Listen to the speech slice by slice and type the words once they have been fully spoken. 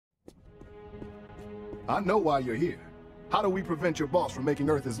I know why you're here. How do we prevent your boss from making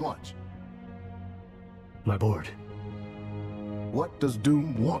Earth his lunch? My board. What does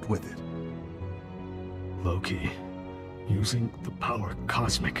Doom want with it? Loki. Using the power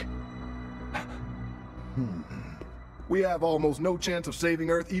cosmic. We have almost no chance of saving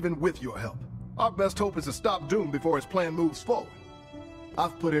Earth even with your help. Our best hope is to stop Doom before his plan moves forward.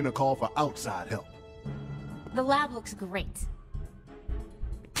 I've put in a call for outside help. The lab looks great.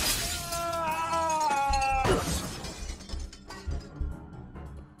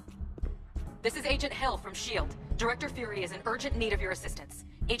 This is Agent Hill from S.H.I.E.L.D. Director Fury is in urgent need of your assistance.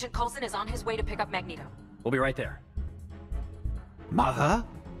 Agent Coulson is on his way to pick up Magneto. We'll be right there. Mother?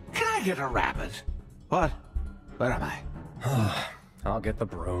 Can I get a rabbit? What? Where am I? I'll get the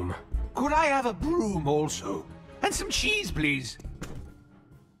broom. Could I have a broom also? And some cheese, please.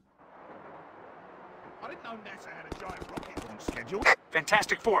 I didn't know NASA had a giant rocket launch schedule.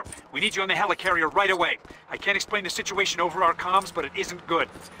 Fantastic Four, we need you on the helicarrier right away. I can't explain the situation over our comms, but it isn't good.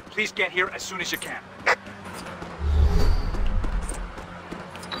 Please get here as soon as you can.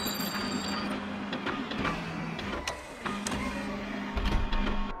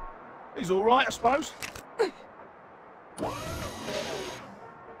 He's all right, I suppose.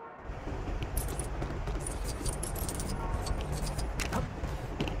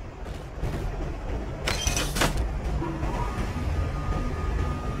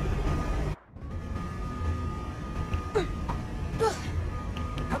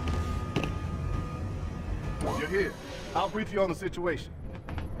 You're here. I'll brief you on the situation.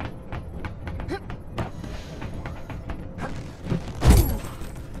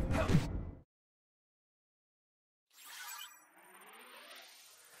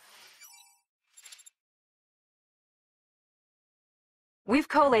 We've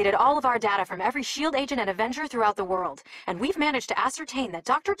collated all of our data from every S.H.I.E.L.D. agent and Avenger throughout the world, and we've managed to ascertain that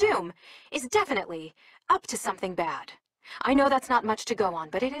Dr. Doom is definitely up to something bad. I know that's not much to go on,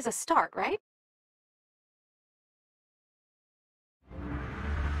 but it is a start, right?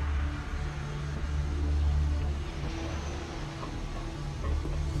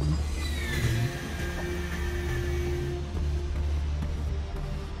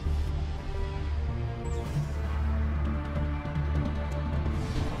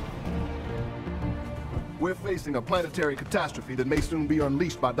 We're facing a planetary catastrophe that may soon be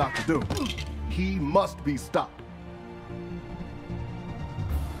unleashed by Dr. Doom. He must be stopped.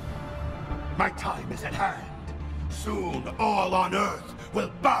 My time is at hand. Soon all on Earth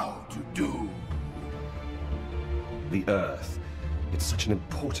will bow to Doom. The Earth. It's such an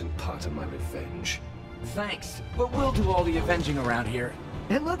important part of my revenge. Thanks, but we'll do all the avenging around here.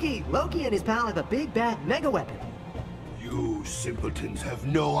 And Loki and his pal have a big bad mega weapon. You simpletons have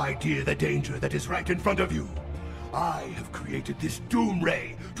no idea the danger that is right in front of you. I have created this Doom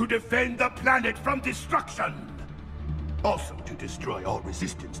Ray to defend the planet from destruction. Also to destroy all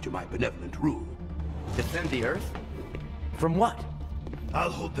resistance to my benevolent rule. Defend the Earth? From what?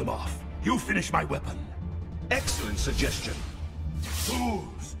 I'll hold them off. You finish my weapon. Excellent suggestion.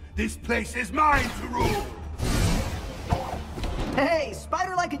 Fools! This place is mine to rule! Hey,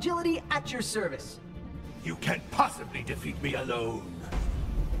 spider-like agility at your service. You can't possibly defeat me alone.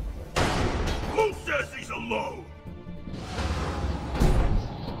 Who says he's alone?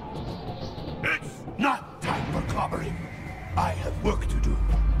 It's not time for clobbering. I have work to do.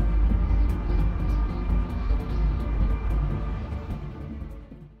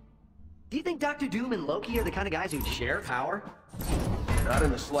 Do you think Dr. Doom and Loki are the kind of guys who share power? Not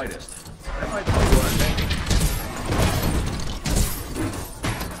in the slightest. That might tell you what I'm thinking.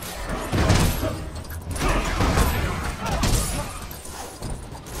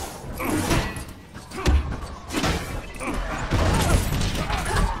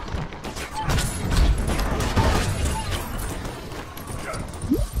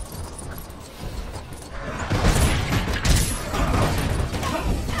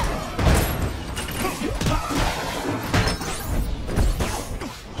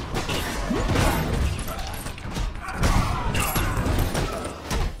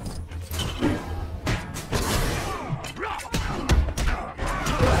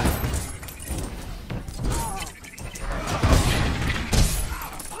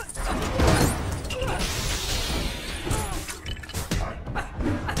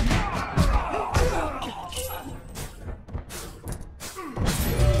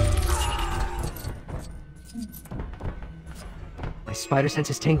 My spider sense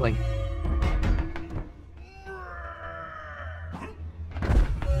is tingling.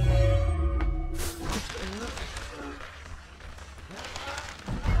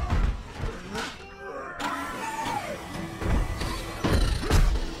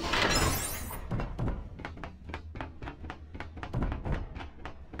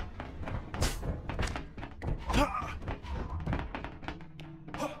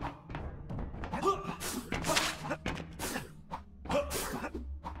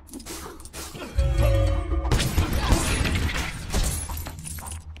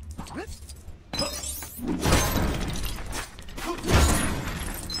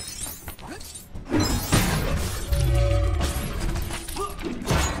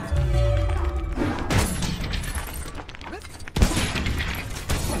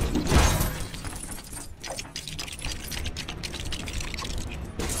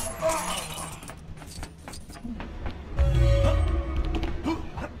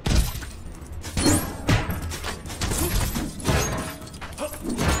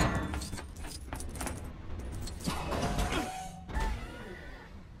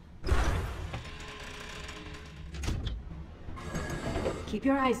 Keep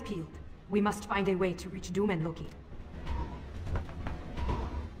your eyes peeled. We must find a way to reach Doom and Loki.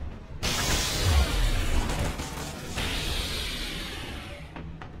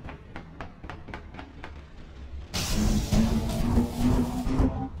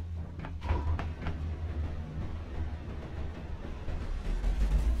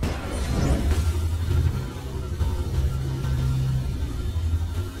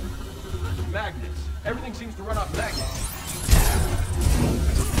 Magnets. Everything seems to run off magnets.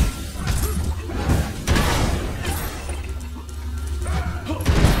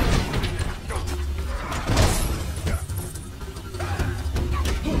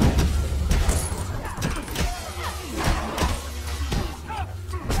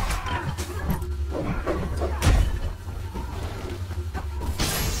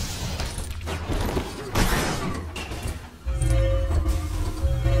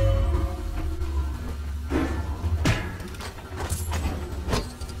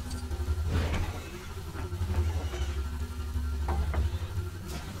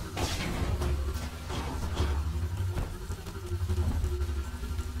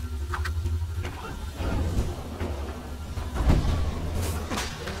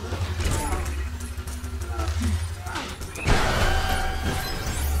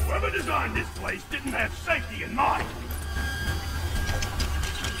 This place didn't have safety in mind.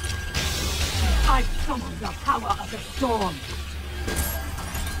 I summon the power of the storm.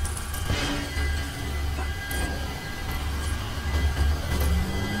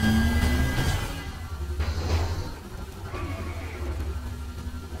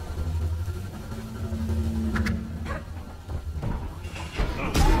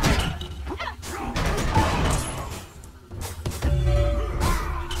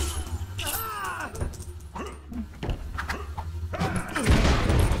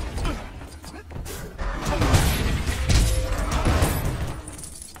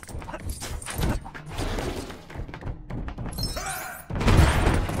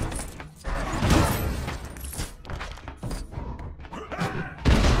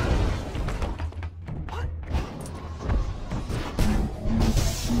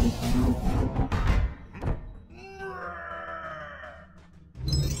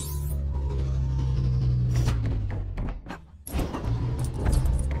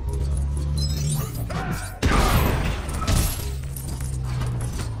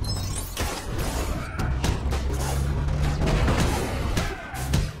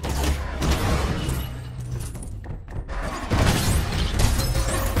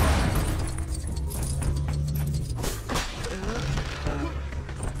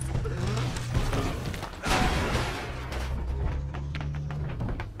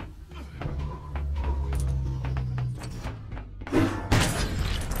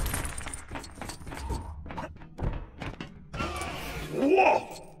 Whoa!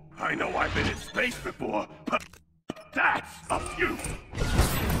 I know I've been in space before, but that's a view!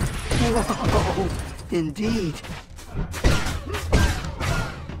 Whoa! Indeed.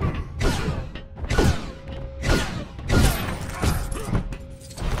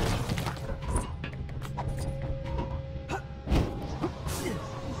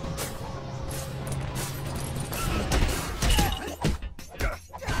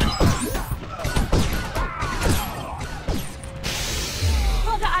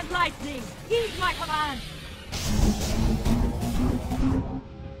 Lightning! Heed my command!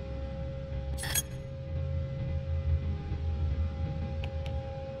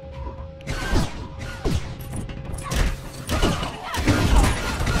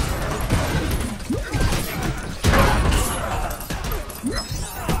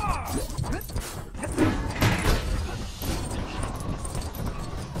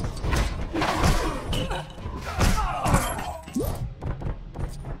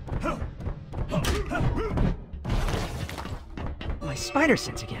 My spider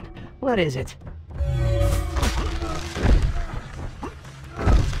sense again. What is it?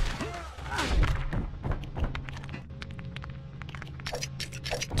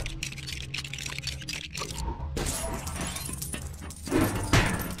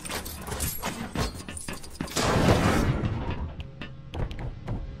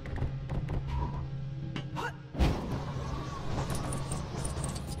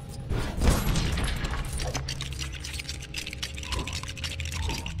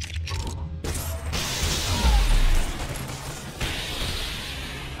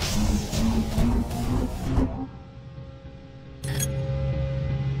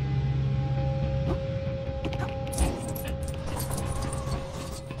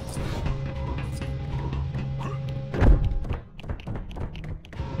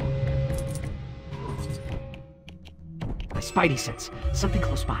 spidey sense. Something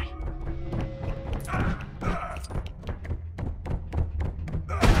close by.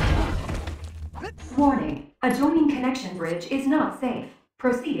 Warning. Adjoining connection bridge is not safe.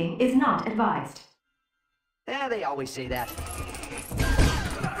 Proceeding is not advised. Yeah, they always say that.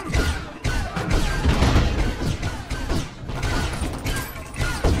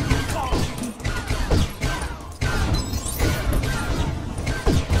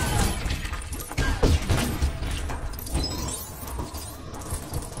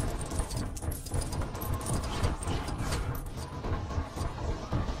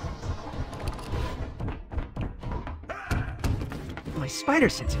 My spider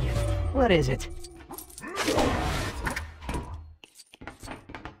sense again. What is it?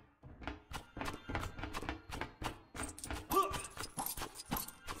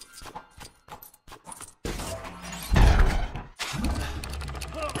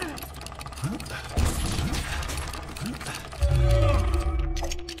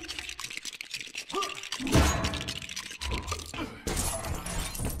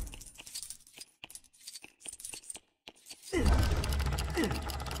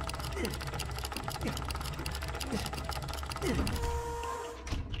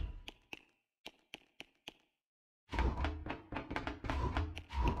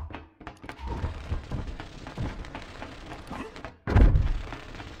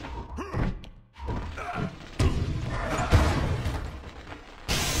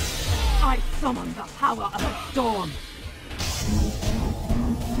 I summon the power of the storm.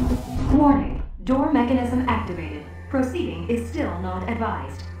 Warning. Door mechanism activated. Proceeding is still not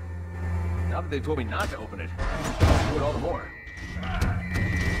advised. Now that they told me not to open it, I'll do it all the more.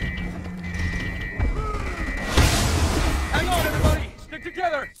 Hang on, everybody! Stick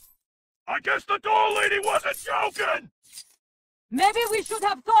together! I guess the door lady wasn't joking! Maybe we should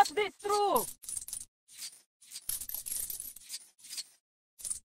have thought this through.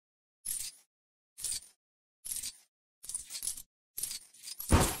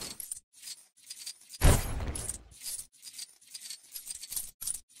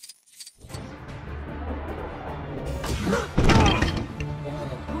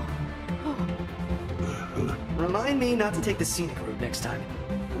 Remind me not to take the scenic route next time.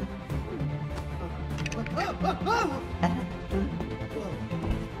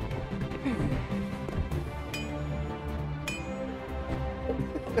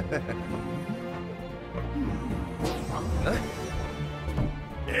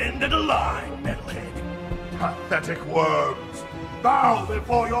 End of the line, metalhead. Pathetic worms. Bow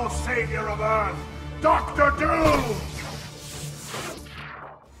before your savior of Earth, Dr. Doom!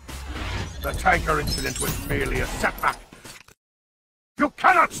 The tanker incident was merely a setback. You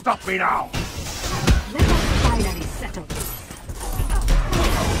cannot stop me now! Let us finally settle this.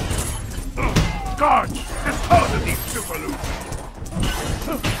 Guards, dispose of these superloops!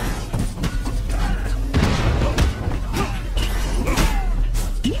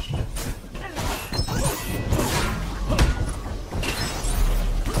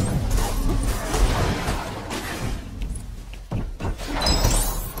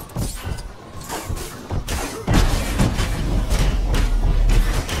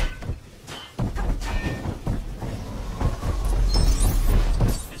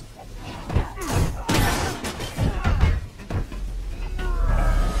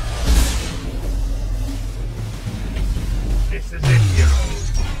 This is it,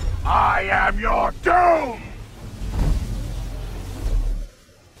 heroes. I am your doom!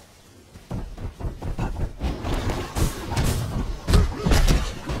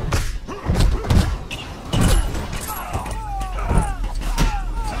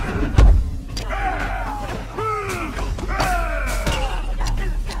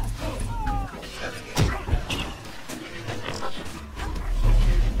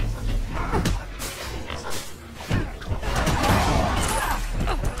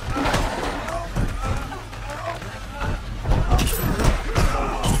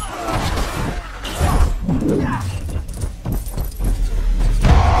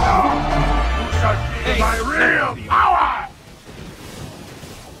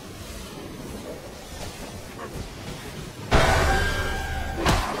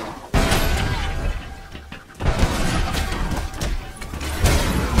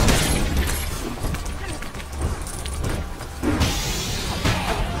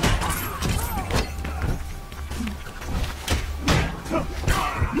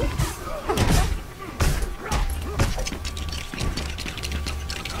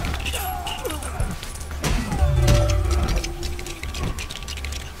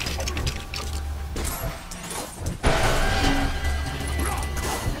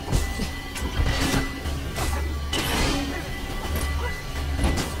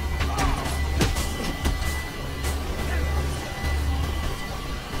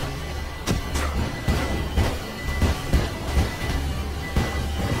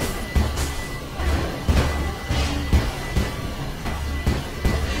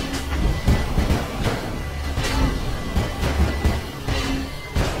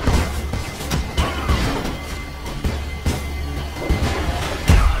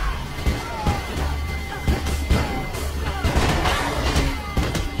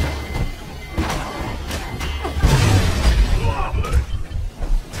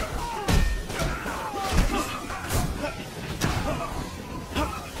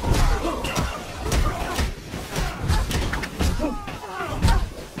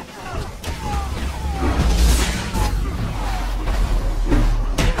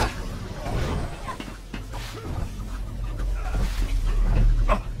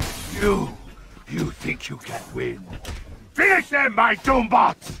 You think you can win? Finish them, my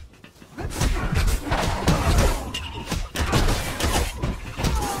Doombots!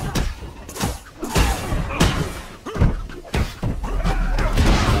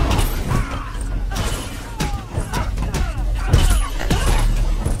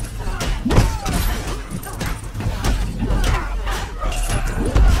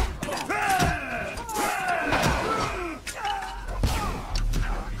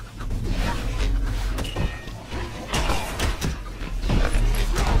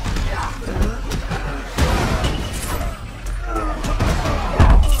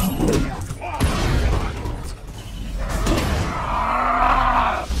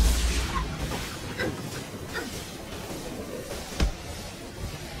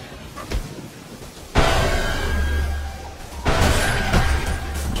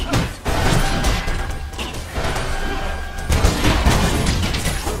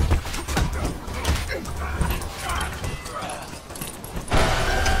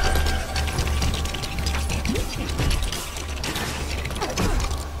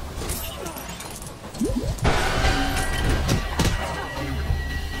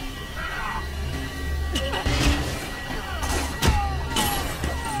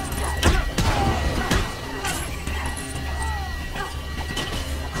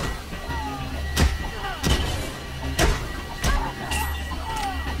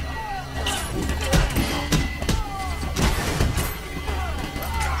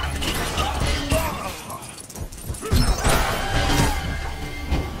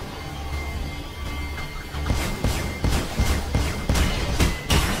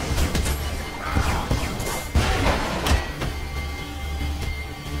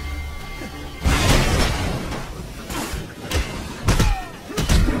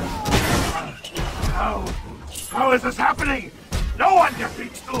 How is this happening? No one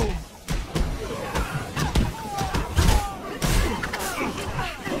defeats Doom!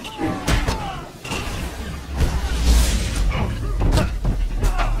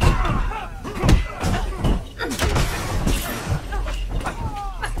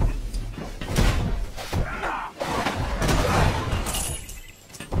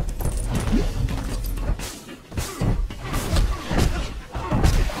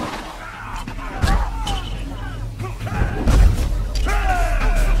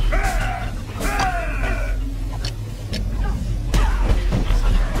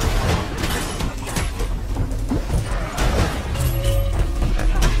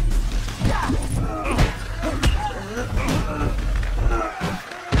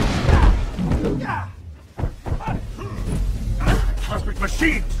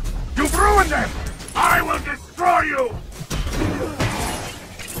 Machines! You've ruined them! I will destroy you!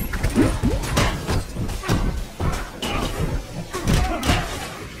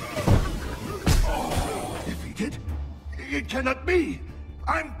 Defeated? It cannot be!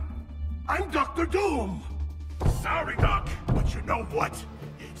 I'm Dr. Doom! Sorry, Doc, but you know what?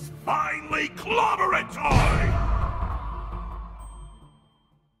 It's finally clobbering time!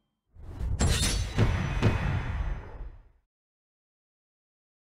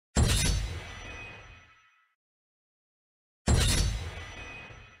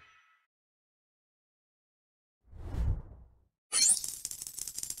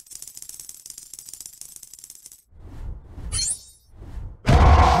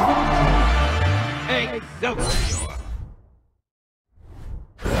 Hey, no!